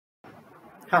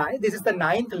Hi, this is the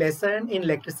 9th lesson in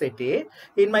electricity.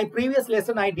 In my previous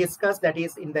lesson, I discussed, that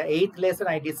is in the 8th lesson,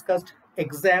 I discussed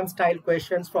exam style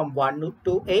questions from 1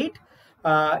 to 8.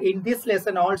 In this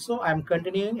lesson also, I'm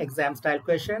continuing exam style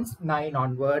questions 9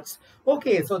 onwards.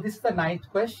 Okay, so this is the 9th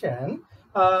question.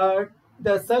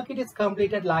 The circuit is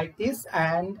completed like this,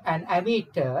 and an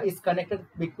ammeter is connected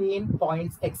between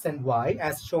points X and Y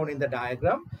as shown in the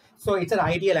diagram. So it's an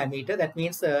ideal ammeter. That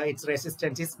means its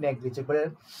resistance is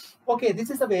negligible. Okay, this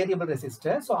is a variable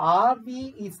resistor. So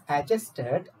RV is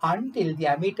adjusted until the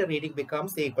ammeter reading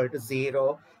becomes equal to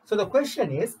 0. So the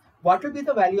question is, what will be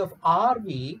the value of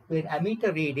RV when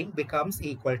ammeter reading becomes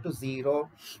equal to 0?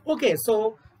 Okay,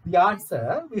 so the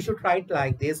answer, we should write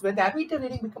like this. When the ammeter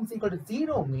reading becomes equal to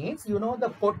 0 means,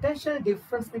 the potential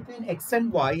difference between X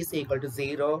and Y is equal to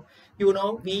 0.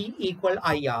 V equal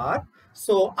IR.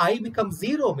 So I becomes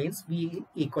 0 means V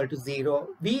equal to 0.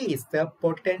 V is the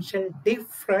potential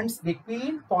difference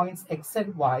between points X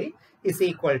and Y is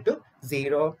equal to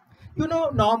 0.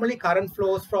 Normally current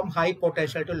flows from high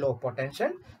potential to low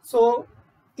potential. So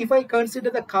if I consider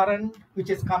the current which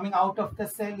is coming out of the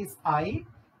cell is I,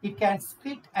 it can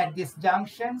split at these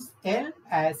junctions L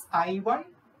as I1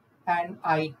 and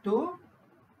I2.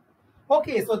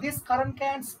 Okay, so this current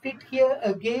can split here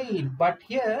again, but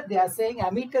here they are saying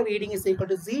ammeter reading is equal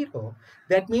to 0.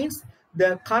 That means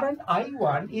the current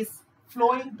I1 is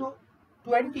flowing to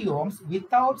 20 ohms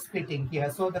without splitting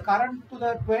here. So the current to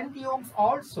the 20 ohms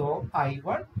also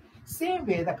I1. Same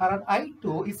way the current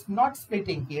I2 is not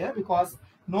splitting here because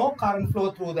no current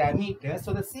flow through the ammeter.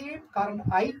 So the same current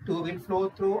I2 will flow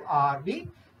through RV.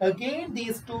 Again,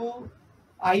 these two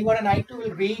I1 and I2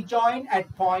 will rejoin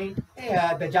at point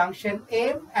the junction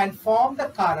M and form the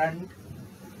current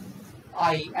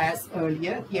I as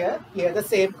earlier. Here the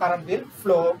same current will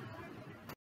flow.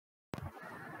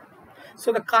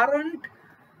 So the current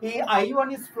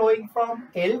I1 is flowing from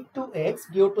L to X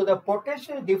due to the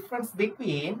potential difference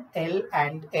between L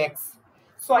and X.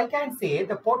 So I can say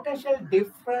the potential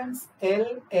difference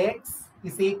Lx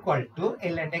is equal to,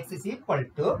 L and X is equal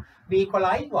to V equal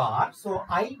IR. So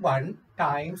I1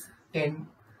 times 10.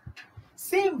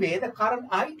 Same way, the current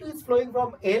I2 is flowing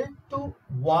from L to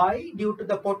Y due to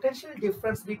the potential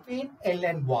difference between L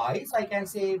and Y. So I can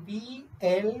say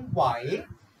VLY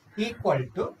equal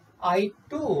to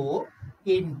I2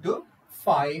 into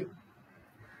 5.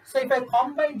 So if I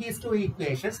combine these two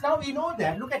equations, now we know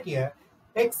that, look at here,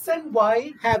 X and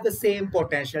Y have the same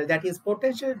potential. That is,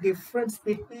 potential difference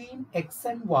between X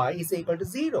and Y is equal to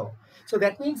 0. So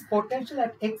that means potential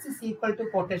at X is equal to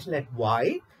potential at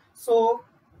Y. So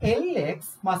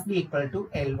Lx must be equal to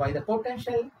Ly. The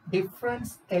potential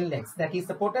difference Lx, that is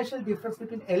the potential difference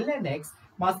between L and X,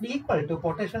 must be equal to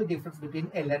potential difference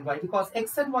between L and Y, because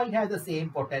X and Y have the same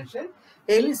potential.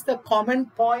 L is the common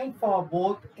point for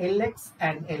both Lx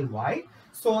and Ly.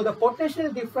 So the potential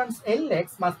difference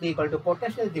Lx must be equal to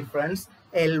potential difference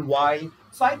Ly.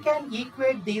 So I can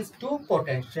equate these two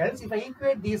potentials. If I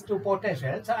equate these two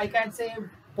potentials, I can say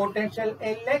potential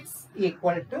Lx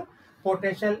equal to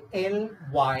potential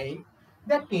Ly.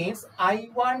 That means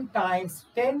I1 times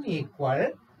 10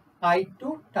 equal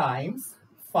I2 times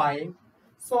 5.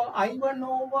 So I1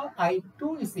 over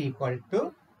I2 is equal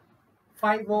to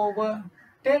 5 over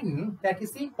 10, that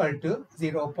is equal to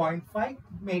 0.5.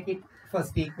 Make it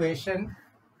first equation.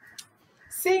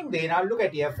 Same way, now look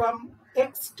at here, from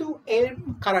X to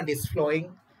M current is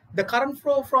flowing. The current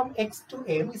flow from X to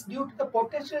M is due to the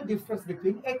potential difference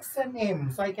between X and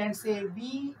M. So I can say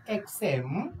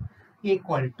Vxm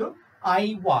equal to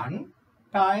I1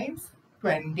 times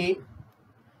 20.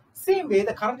 Same way,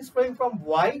 the current is flowing from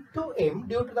Y to M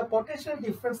due to the potential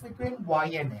difference between Y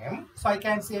and M. So I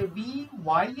can say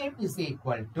Vym is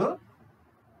equal to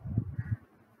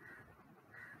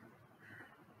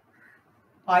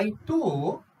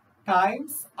I2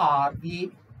 times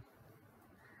RV.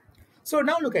 So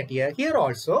now look at here. Here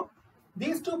also,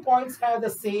 these 2 points have the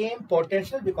same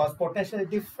potential because potential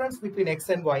difference between X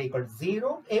and Y equals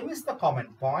 0. M is the common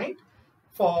point.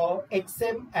 For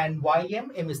Xm and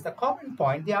Ym, M is the common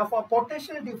point. Therefore,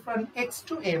 potential difference X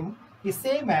to M is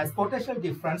same as potential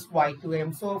difference Y to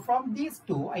M. So from these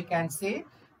two, I can say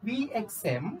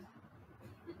Vxm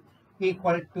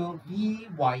equal to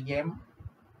Vym.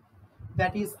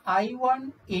 That is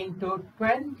I1 into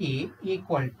 20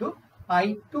 equal to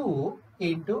I2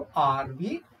 into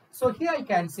RV. So here I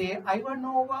can say I1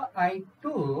 over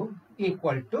I2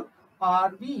 equal to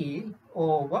RV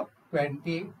over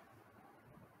 20.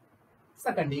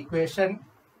 Second equation.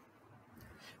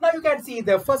 Now you can see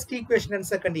the first equation and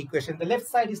second equation. The left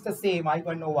side is the same,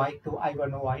 I1 over I2,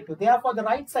 I1 over I2. Therefore, the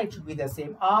right side should be the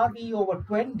same. RV over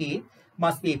 20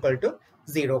 must be equal to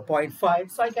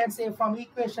 0.5. So I can say from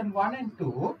equation 1 and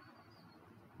 2,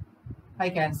 I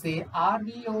can say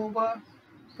RV over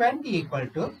 20 equal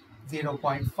to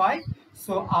 0.5.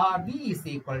 So RV is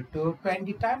equal to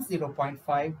 20 times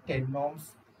 0.5, 10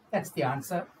 ohms. That's the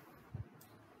answer.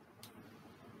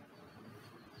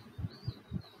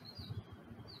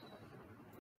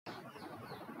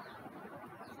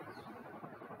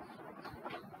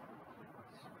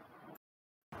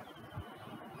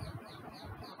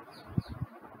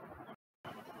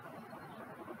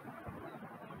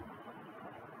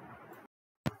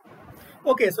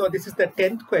 Okay, so this is the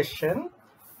 10th question.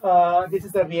 This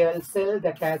is a real cell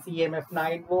that has EMF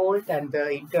 9 volt and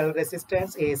the internal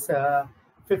resistance is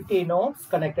 15 ohms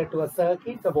connected to a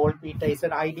circuit. The voltmeter is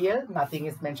an ideal. Nothing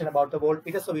is mentioned about the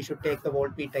voltmeter, so we should take the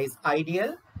voltmeter is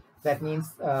ideal. That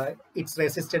means its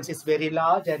resistance is very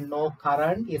large and no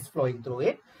current is flowing through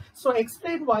it. So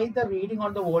explain why the reading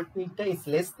on the voltmeter is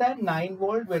less than 9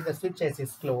 volt when the switch S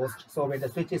is closed. So when the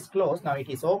switch is closed, now it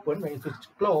is open. When the switch is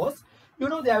closed, you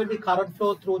know there will be current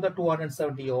flow through the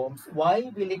 270 ohms.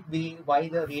 Why will it be, why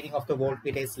the reading of the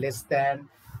voltmeter is less than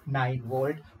 9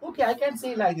 volt? Okay, I can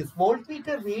say like this.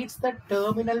 Voltmeter reads the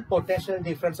terminal potential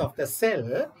difference of the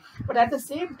cell, but at the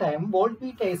same time,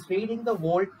 voltmeter is reading the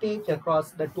voltage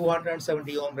across the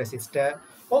 270 ohm resistor.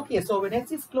 Okay, so when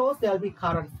S is closed, there will be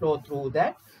current flow through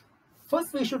that.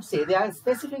 First, we should say they are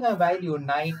specifying a value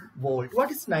 9 volt.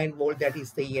 What is 9 volt? That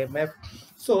is the EMF.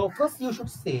 So first you should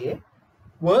say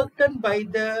work done by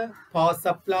the power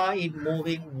supply in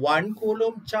moving 1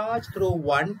 coulomb charge through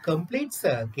one complete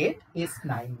circuit is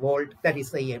 9 volt. That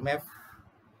is the EMF.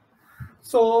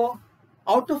 So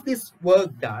out of this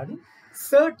work done,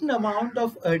 certain amount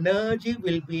of energy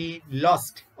will be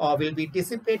lost or will be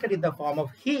dissipated in the form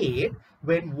of heat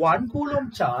when 1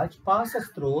 coulomb charge passes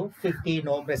through 15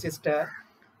 ohm resistor.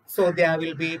 So there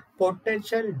will be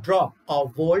potential drop or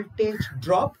voltage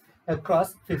drop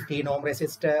across 15 ohm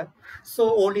resistor.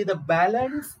 So only the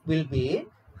balance will be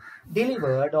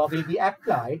delivered or will be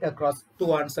applied across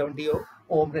 270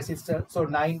 ohm resistor. So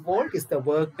 9 volt is the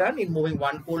work done in moving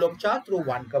 1 coulomb charge through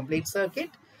one complete circuit.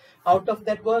 Out of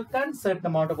that work done, certain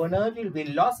amount of energy will be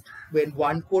lost when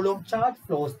 1 coulomb charge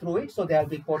flows through it. So there will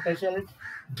be potential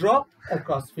drop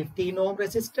across 15 ohm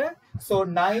resistor. So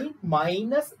 9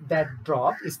 minus that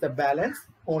drop is the balance.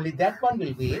 Only that one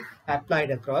will be applied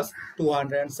across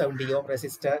 270 ohm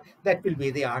resistor. That will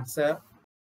be the answer.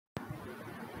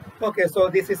 Okay, so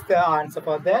this is the answer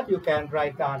for that. You can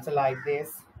write the answer like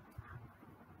this.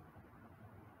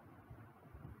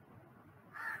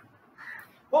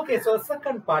 Okay, so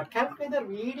second part, calculate the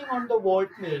reading on the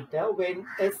voltmeter when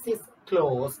S is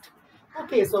closed.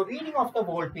 Okay, so reading of the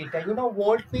voltmeter, you know,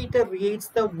 voltmeter reads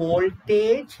the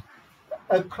voltage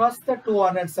across the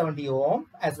 270 ohm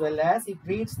as well as it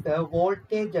reads the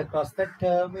voltage across the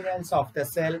terminals of the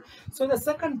cell. So the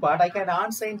second part I can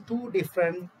answer in two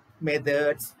different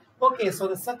methods. Okay, so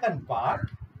the second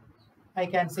part I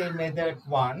can say method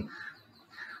 1.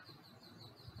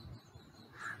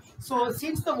 So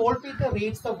since the voltmeter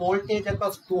reads the voltage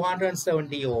across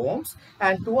 270 ohms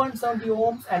and 270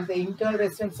 ohms and the internal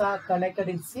resistance are connected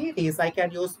in series, I can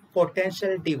use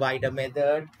potential divider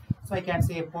method. So I can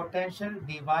say potential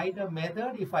divider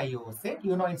method if I use it.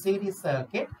 You know, in series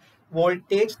circuit,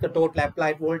 voltage, the total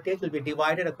applied voltage will be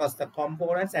divided across the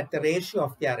components at the ratio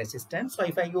of their resistance. So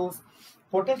if I use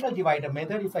potential divider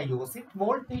method, if I use it,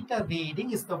 voltmeter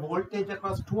reading is the voltage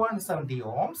across 270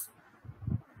 ohms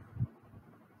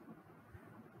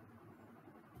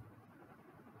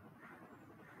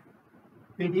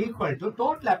will be equal to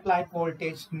total applied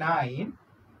voltage 9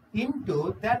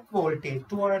 into that voltage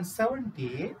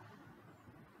 270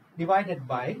 divided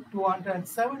by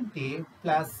 270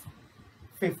 plus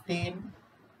 15.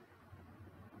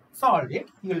 Solve it,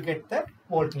 you will get the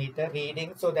voltmeter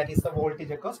reading. So that is the voltage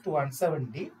across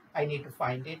 270. I need to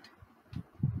find it.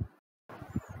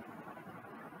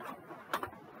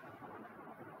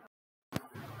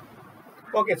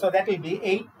 Okay, so that will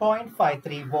be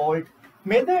 8.53 volt.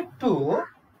 Method 2,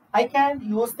 I can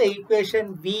use the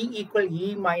equation V equal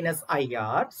E minus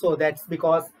IR. So that's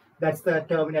because that's the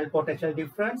terminal potential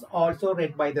difference also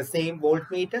read by the same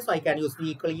voltmeter. So I can use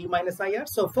V equal E minus IR.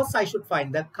 So first I should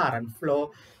find the current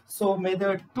flow. So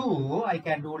method 2, I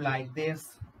can do like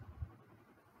this.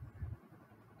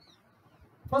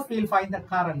 First we will find the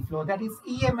current flow, that is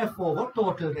EMF over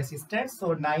total resistance.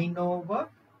 So 9 over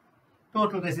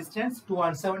total resistance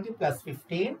 270 plus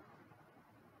 15.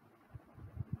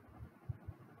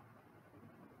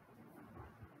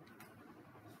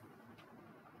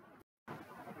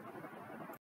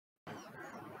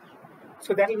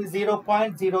 So that will be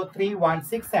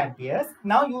 0.0316 amperes.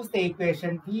 Now use the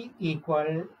equation V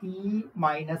equal E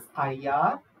minus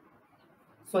IR.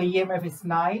 So EMF is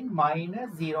 9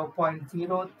 minus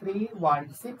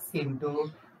 0.0316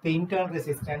 into the internal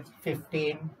resistance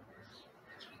 15.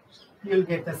 You'll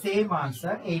get the same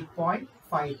answer,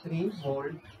 8.53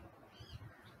 volt.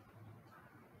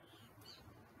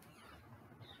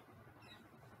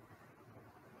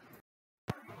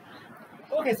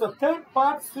 Okay, so third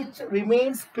part, switch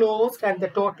remains closed and the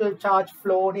total charge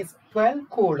flown is 12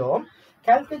 coulomb.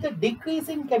 Calculate the decrease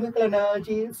in chemical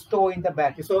energy stored in the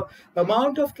battery. So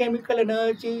amount of chemical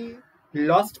energy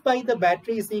lost by the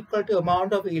battery is equal to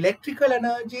amount of electrical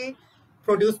energy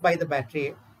produced by the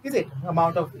battery. Is it?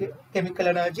 Amount of chemical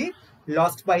energy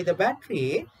lost by the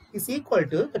battery is equal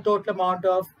to the total amount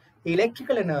of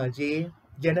electrical energy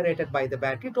generated by the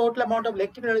battery. Total amount of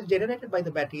electrical energy generated by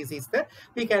the batteries is the,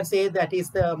 we can say that is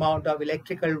the amount of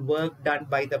electrical work done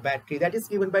by the battery. That is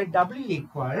given by W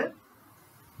equal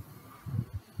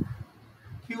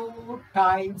Q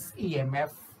times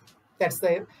EMF. That's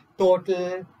the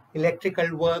total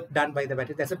electrical work done by the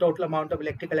battery. That's the total amount of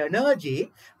electrical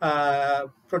energy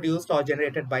produced or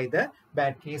generated by the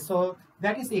battery. So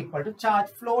that is equal to charge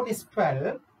flown is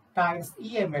 12 times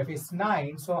EMF is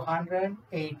 9, so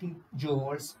 180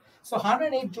 joules. So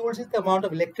 108 joules is the amount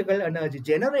of electrical energy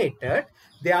generated.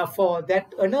 Therefore,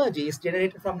 that energy is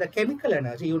generated from the chemical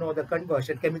energy. You know the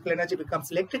conversion. Chemical energy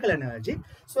becomes electrical energy.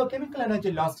 So chemical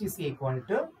energy loss is equal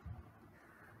to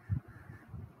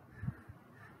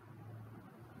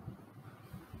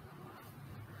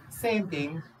same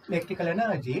thing, electrical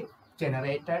energy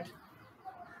generated.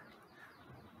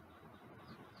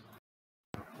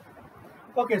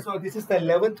 Okay, so this is the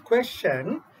 11th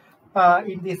question.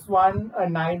 In this one, a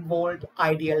 9 volt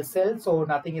ideal cell. So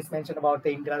nothing is mentioned about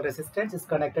the internal resistance. It's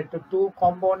connected to two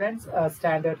components, a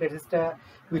standard resistor,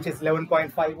 which is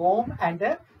 11.5 ohm, and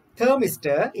a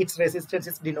thermistor. Its resistance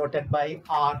is denoted by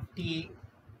RT.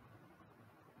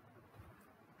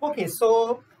 Okay,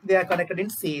 so they are connected in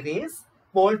series.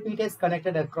 Voltmeter is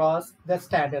connected across the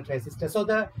standard resistor. So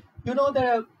the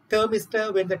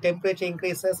thermistor, when the temperature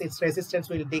increases, its resistance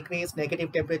will decrease.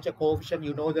 Negative temperature coefficient,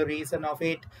 you know the reason of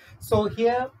it. So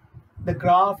here the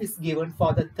graph is given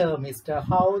for the thermistor,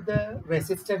 how the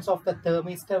resistance of the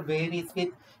thermistor varies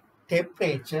with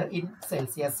temperature in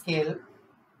Celsius scale.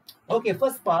 Okay,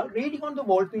 first part, reading on the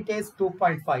voltmeter is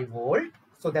 2.5 volt.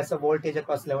 So that's a voltage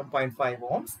across 11.5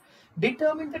 ohms.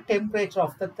 Determine the temperature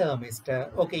of the thermistor.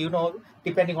 Okay, you know,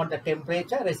 depending on the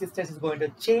temperature, resistance is going to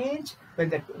change. When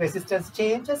the resistance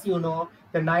changes, you know,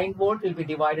 the 9 volt will be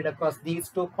divided across these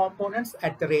two components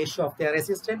at the ratio of their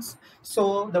resistance.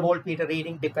 So the voltmeter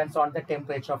reading depends on the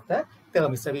temperature of the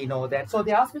thermistor. We know that. So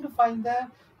they ask me to find the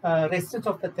resistance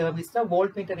of the thermistor,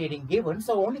 voltmeter reading given.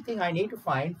 So only thing I need to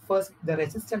find first the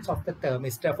resistance of the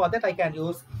thermistor. For that I can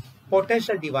use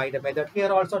potential divider method.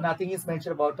 Here also nothing is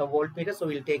mentioned about the voltmeter, so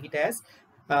we'll take it as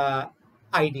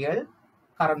ideal.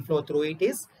 Current flow through it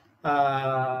is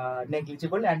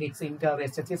negligible and its internal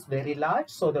resistance is very large.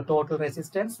 So the total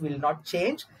resistance will not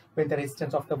change when the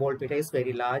resistance of the voltmeter is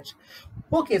very large.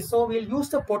 Okay, so we'll use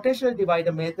the potential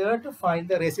divider method to find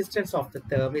the resistance of the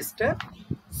thermistor.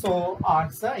 So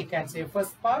answer, I can say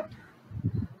first part,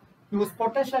 use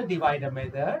potential divider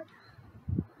method.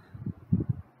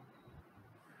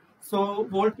 So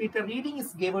voltmeter reading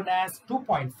is given as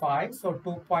 2.5. So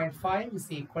 2.5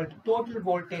 is equal to total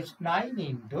voltage 9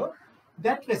 into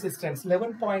that resistance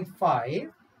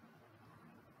 11.5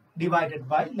 divided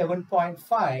by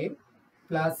 11.5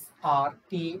 plus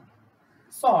RT.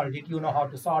 Solve it. You know how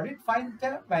to solve it. Find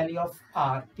the value of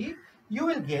RT. You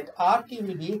will get RT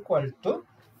will be equal to,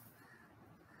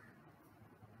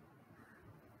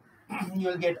 you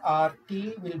will get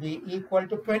RT will be equal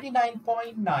to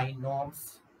 29.9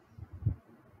 ohms.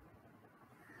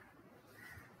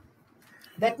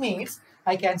 That means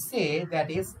I can say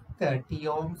that is 30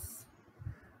 ohms.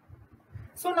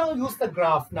 So now use the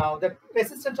graph now. The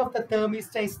resistance of the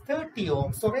thermistor is 30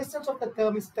 ohms. So resistance of the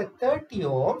thermistor 30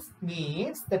 ohms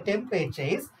means the temperature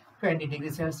is 20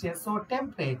 degrees Celsius. So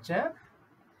temperature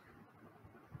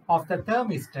of the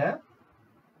thermistor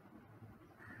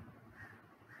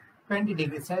 20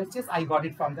 degrees Celsius. I got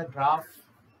it from the graph.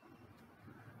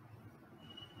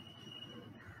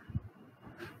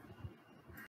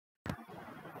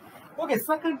 Okay,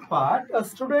 second part, a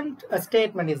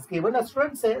statement is given. A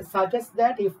student suggests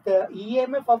that if the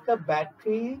EMF of the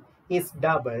battery is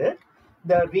doubled,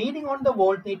 the reading on the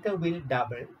voltmeter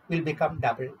will become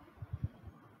double.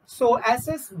 So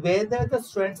assess whether the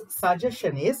student's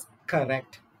suggestion is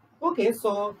correct. Okay,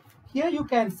 so here you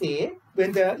can say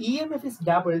when the EMF is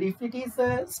doubled, if it is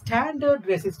a standard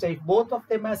resistor, if both of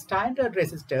them are standard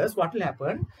resistors, what will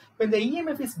happen? When the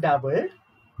EMF is doubled,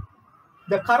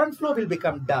 the current flow will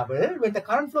become double. When the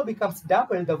current flow becomes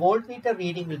double, the voltmeter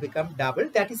reading will become double.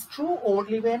 That is true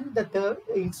only when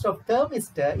instead of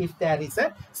thermistor, if there is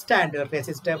a standard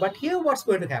resistor. But here what's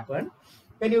going to happen?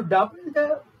 When you double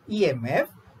the EMF,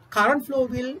 current flow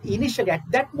will initially, at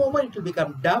that moment, it will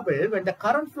become double. When the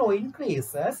current flow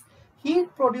increases,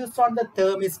 heat produced on the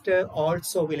thermistor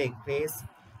also will increase.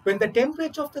 When the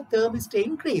temperature of the thermistor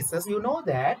increases, you know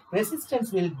that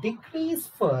resistance will decrease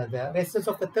further. Resistance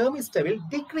of the thermistor will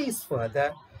decrease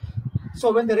further.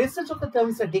 So when the resistance of the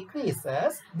thermistor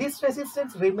decreases, this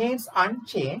resistance remains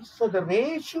unchanged. So the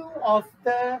ratio of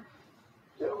the,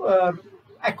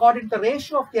 according to the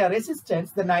ratio of their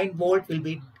resistance, the 9 volt will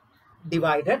be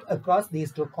divided across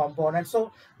these two components.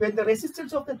 So when the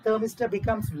resistance of the thermistor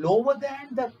becomes lower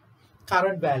than the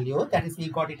current value, that is, we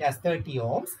got it as 30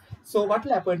 ohms. So what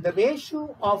will happen? The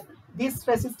ratio of this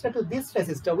resistor to this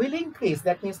resistor will increase.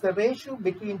 That means the ratio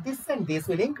between this and this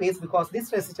will increase because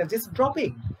this resistance is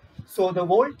dropping. So the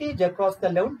voltage across the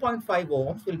 11.5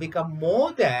 ohms will become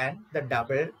more than the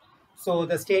double. So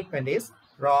the statement is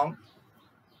wrong.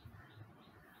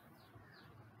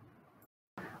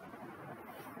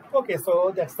 Okay,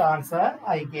 so that's the answer.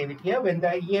 I gave it here. When the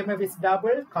EMF is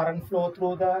double, current flow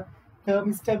through the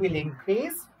thermistor will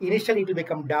increase. Initially, it will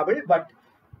become double,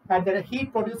 and the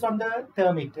heat produced on the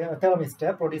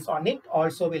thermistor produced on it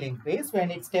also will increase.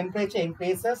 When its temperature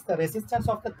increases, the resistance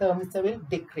of the thermistor will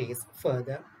decrease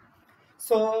further.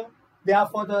 So,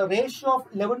 therefore, the ratio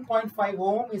of 11.5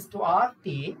 ohm is to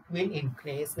RT will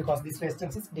increase because this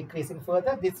resistance is decreasing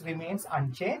further. This remains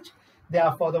unchanged.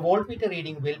 Therefore, the voltmeter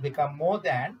reading will become more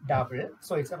than double.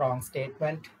 So, it's a wrong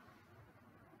statement.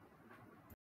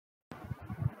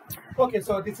 Okay,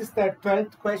 so this is the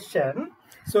 12th question.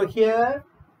 So, here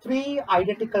 3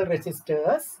 identical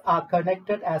resistors are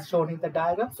connected as shown in the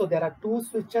diagram. So, there are 2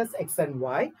 switches X and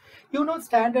Y. You know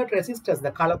standard resistors,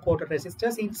 the color-coded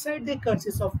resistors, inside they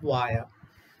consist of wire.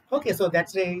 Okay, so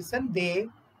that's the reason they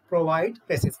provide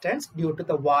resistance due to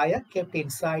the wire kept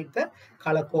inside the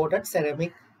color-coded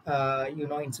ceramic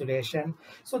insulation.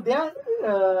 So there,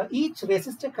 each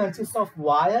resistor consists of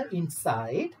wire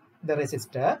inside the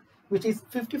resistor, which is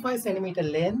 55 centimeter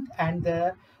length, and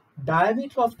the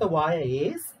diameter of the wire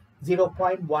is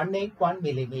 0.181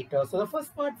 millimeter. So the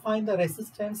first part, find the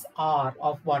resistance R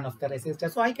of one of the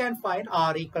resistors. So I can find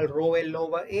R equal rho L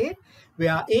over A,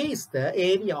 where A is the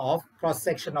area of cross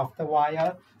section of the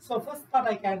wire. So first part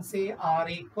I can say R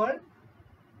equal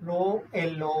rho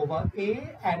L over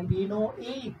A, and we know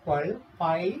A equal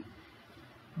pi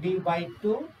d by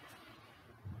 2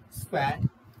 squared.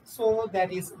 So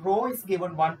that is rho is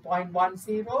given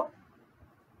 1.10,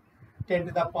 10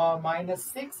 to the power minus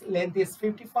 6, length is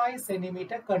 55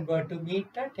 centimeter, convert to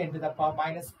meter, 10 to the power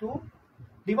minus 2,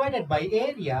 divided by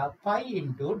area, pi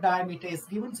into diameter is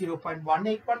given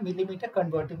 0.181 millimeter,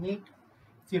 convert to meter,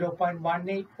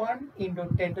 0.181 into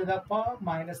 10 to the power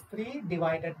minus 3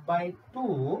 divided by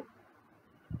 2,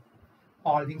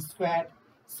 all things squared.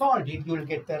 Solve it, you will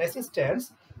get the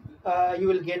resistance. You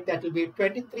will get that will be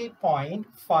 23.5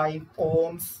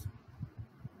 ohms.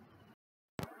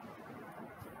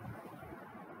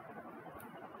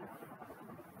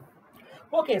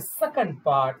 Okay, second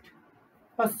part.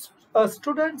 A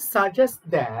student suggests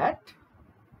that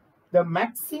the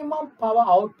maximum power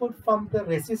output from the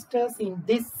resistors in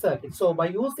this circuit. So by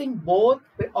using all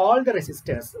the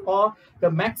resistors, or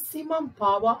the maximum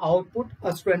power output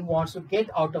a student wants to get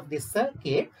out of this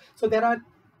circuit. So there are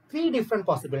 3 different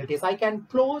possibilities. I can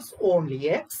close only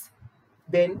X,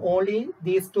 then only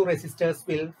these 2 resistors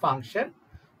will function.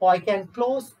 Or I can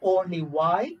close only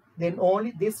Y, then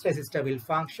only this resistor will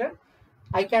function.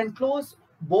 I can close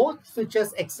both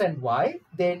switches X and Y,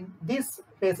 then these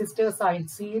resistors are in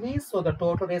series, so the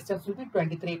total resistance will be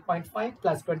 23.5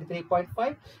 plus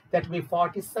 23.5, that will be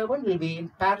 47, will be in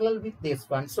parallel with this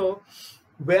one. So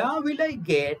where will I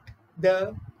get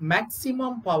the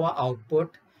maximum power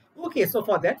output? Okay, so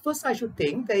for that, first I should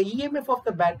think the EMF of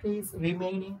the battery is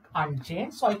remaining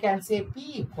unchanged. So I can say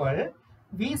P equal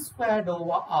V squared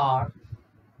over R.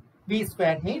 V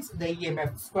squared means the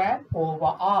EMF squared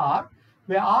over R,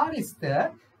 where R is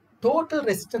the total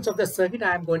resistance of the circuit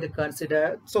I am going to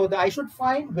consider. So I should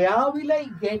find where will I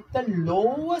get the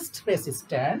lowest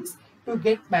resistance to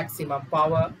get maximum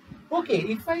power. Okay,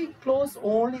 if I close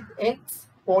only X,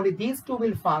 only these 2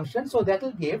 will function. So that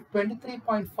will give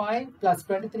 23.5 plus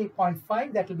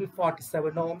 23.5, that will be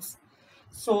 47 ohms.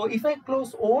 So if I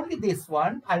close only this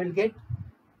one, I will get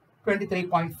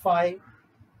 23.5.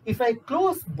 if I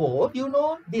close both, you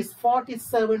know, this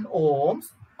 47 ohms,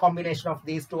 combination of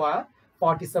these two are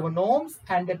 47 ohms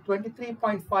and the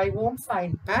 23.5 ohms are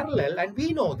in parallel. And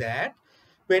we know that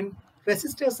when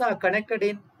resistors are connected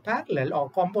in parallel or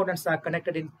components are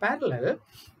connected in parallel,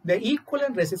 the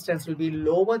equivalent resistance will be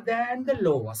lower than the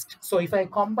lowest. So if I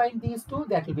combine these two,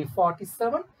 that will be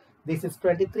 47. This is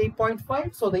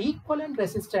 23.5. So the equivalent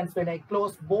resistance when I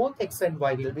close both X and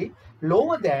Y will be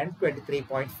lower than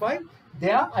 23.5.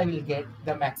 There I will get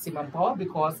the maximum power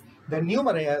because the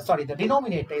the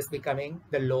denominator is becoming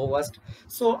the lowest.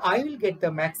 So I will get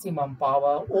the maximum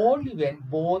power only when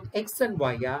both X and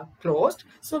Y are closed.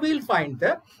 So we will find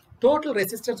the total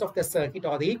resistance of the circuit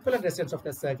or the equivalent resistance of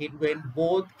the circuit when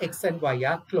both X and Y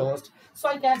are closed. So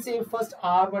I can say first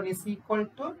R1 is equal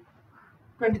to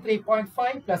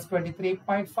 23.5 plus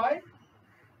 23.5.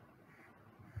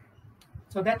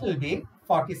 So that will be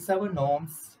 47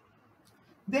 ohms.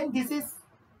 Then this is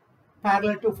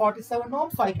parallel to 47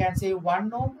 ohms. So I can say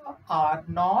 1 over R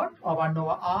naught or 1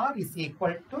 over R is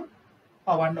equal to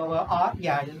 1 over R.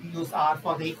 Yeah, I'll use R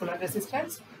for the equivalent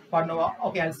resistance. 1 over,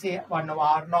 okay, I'll say 1 over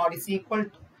R naught is equal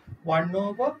to 1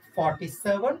 over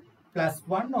 47 plus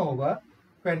 1 over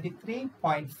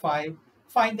 23.5.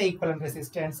 Find the equivalent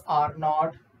resistance R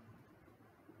naught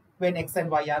when X and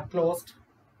Y are closed.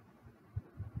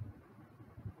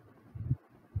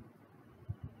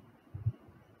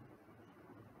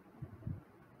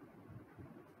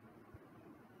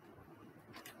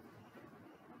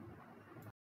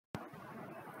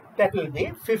 That will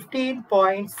be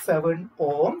 15.7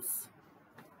 ohms.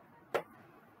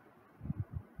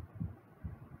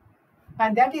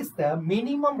 And that is the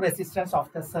minimum resistance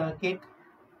of the circuit.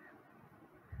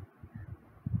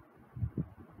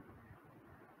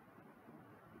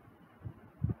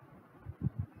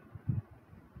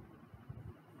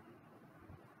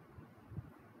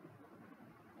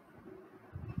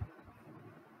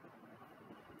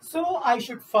 So I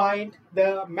should find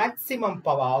the maximum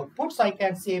power output. So I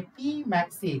can say P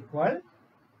max equal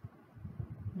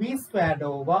V squared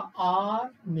over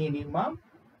R minimum.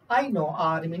 I know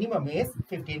R minimum is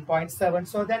 15.7.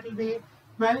 So that will be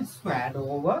 12 squared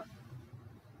over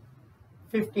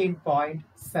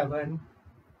 15.7.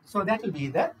 So that will be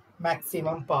the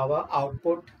maximum power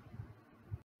output.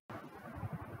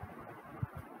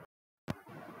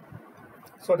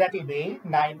 So that will be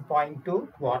 9.2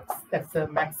 watts. That's the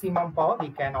maximum power we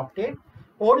can obtain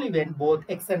only when both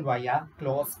X and Y are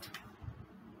closed.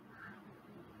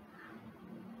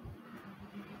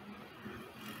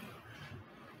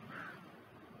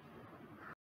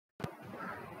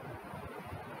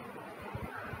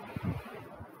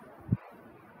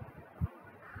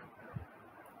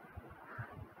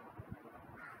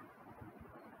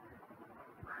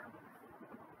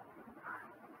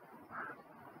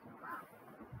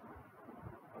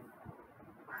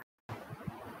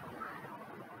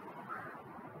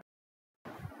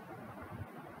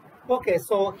 Okay,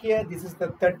 so here this is the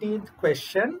 13th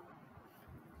question.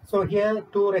 So here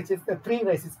three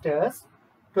resistors,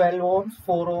 12 ohms,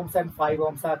 4 ohms and 5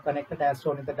 ohms are connected as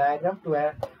shown in the diagram to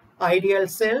an ideal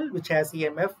cell which has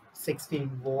EMF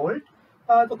 16 volt.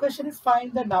 The question is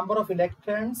find the number of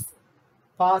electrons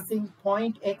passing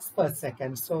point x per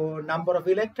second. So number of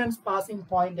electrons passing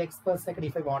point x per second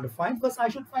if I want to find, first I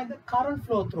should find the current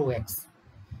flow through x.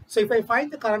 So if I find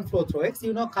the current flow through x,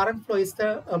 you know current flow is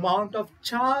the amount of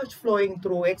charge flowing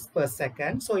through x per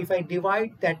second. So if I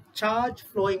divide that charge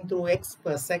flowing through x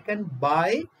per second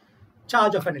by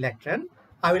charge of an electron,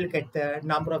 I will get the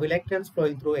number of electrons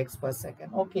flowing through x per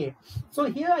second. Okay, so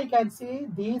here I can see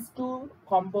these two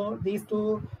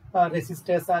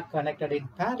resistors are connected in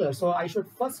parallel. So I should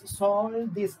first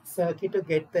solve this circuit to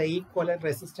get the equivalent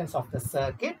resistance of the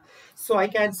circuit. So I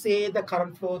can say the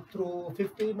current flow through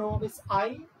 15 ohm is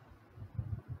I.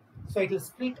 So it will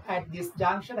split at this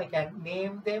junction. I can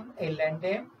name them L and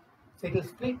M. So it will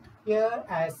split here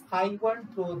as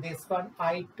I1 through this one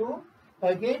I2.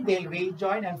 Again, they'll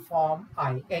rejoin and form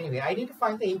I. Anyway, I need to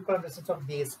find the equivalent resistance of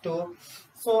these two.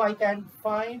 So I can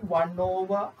find 1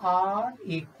 over R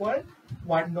equal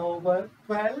 1 over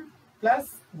 12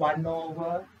 plus 1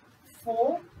 over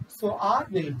 4. So R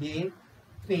will be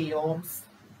 3 ohms.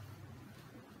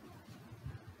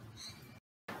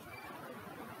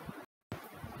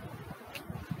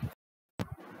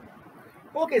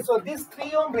 Okay, so this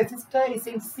 3 ohm resistor is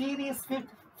in series with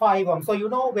 5 ohm. So you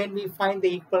know when we find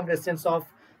the equivalent resistance of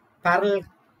parallel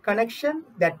connection,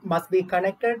 that must be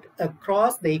connected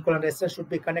across, the equivalent resistance should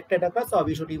be connected across. So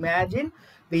we should imagine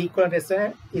the equivalent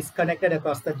resistance is connected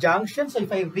across the junction. So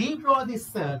if I redraw this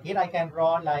circuit, I can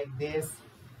draw like this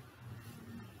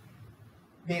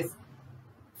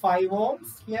 5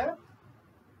 ohms here.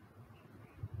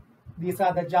 These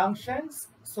are the junctions.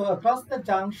 So across the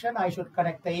junction, I should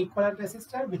connect the equivalent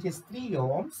resistor, which is 3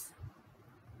 ohms.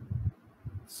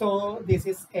 So this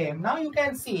is M. Now you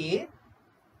can see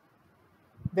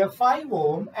the 5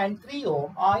 ohm and 3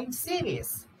 ohm are in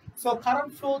series. So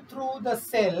current flow through the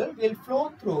cell will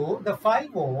flow through the 5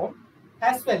 ohm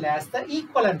as well as the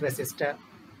equivalent resistor.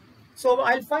 So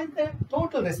I'll find the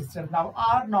total resistance. Now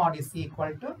R naught is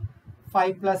equal to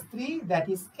 5 plus 3, that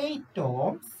is 8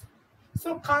 ohms.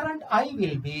 So current I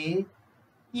will be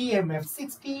EMF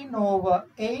 16 over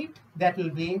 8, that will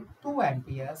be 2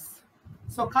 amperes.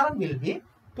 So current will be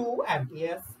 2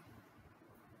 amperes.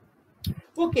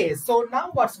 Okay, so now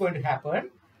what's going to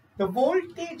happen? The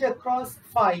voltage across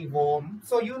 5 ohm.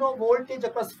 So you know voltage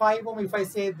across 5 ohm, if I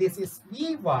say this is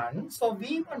V1, so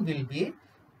V1 will be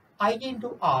I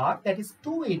into R, that is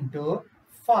 2 into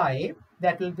 5,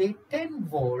 that will be 10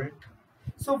 volt.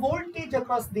 So voltage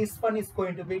across this one is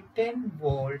going to be 10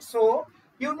 volts. So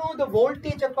you know the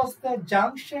voltage across the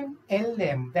junction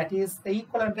LM, that is the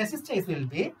equivalent resistance will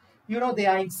be, you know they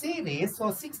are in series, so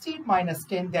 16 minus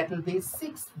 10, that will be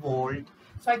 6 volt.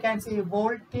 So I can say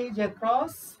voltage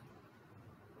across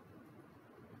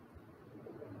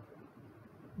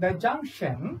the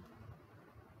junction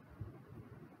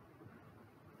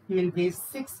will be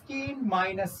 16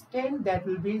 minus 10, that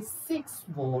will be 6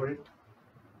 volt.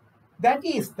 That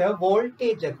is the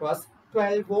voltage across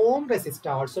 12 ohm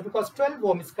resistor also, because 12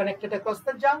 ohm is connected across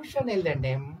the junction L and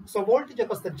M. So voltage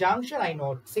across the junction I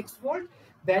know 6 volt.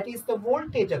 That is the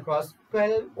voltage across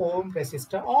 12 ohm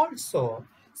resistor also.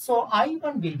 So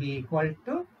I1 will be equal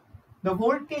to the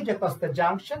voltage across the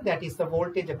junction, that is the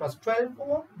voltage across 12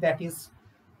 ohm, that is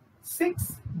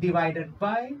 6 divided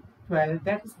by 12,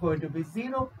 that is going to be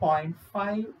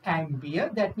 0.5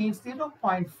 ampere. That means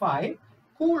 0.5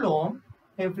 coulomb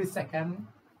every second.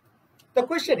 The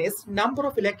question is number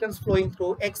of electrons flowing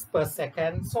through X per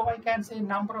second. So I can say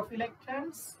number of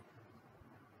electrons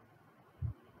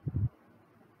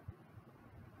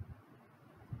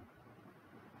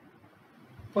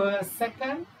per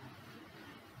second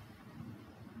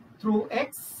through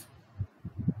X.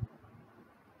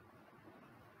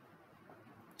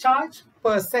 Charge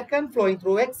per second flowing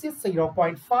through X is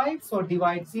 0.5. So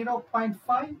divide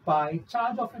 0.5 by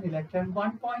charge of an electron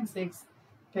 1.6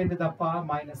 10 to the power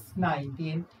minus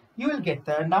 19. You will get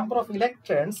the number of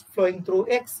electrons flowing through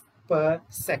X per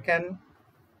second.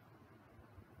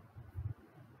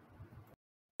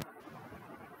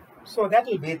 So that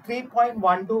will be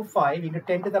 3.125 into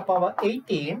 10 to the power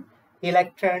 18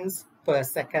 electrons per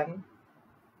second.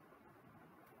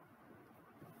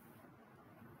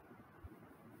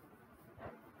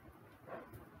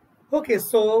 Okay,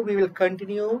 so we will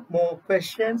continue more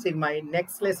questions in my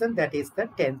next lesson, that is the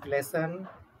 10th lesson.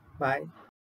 Bye.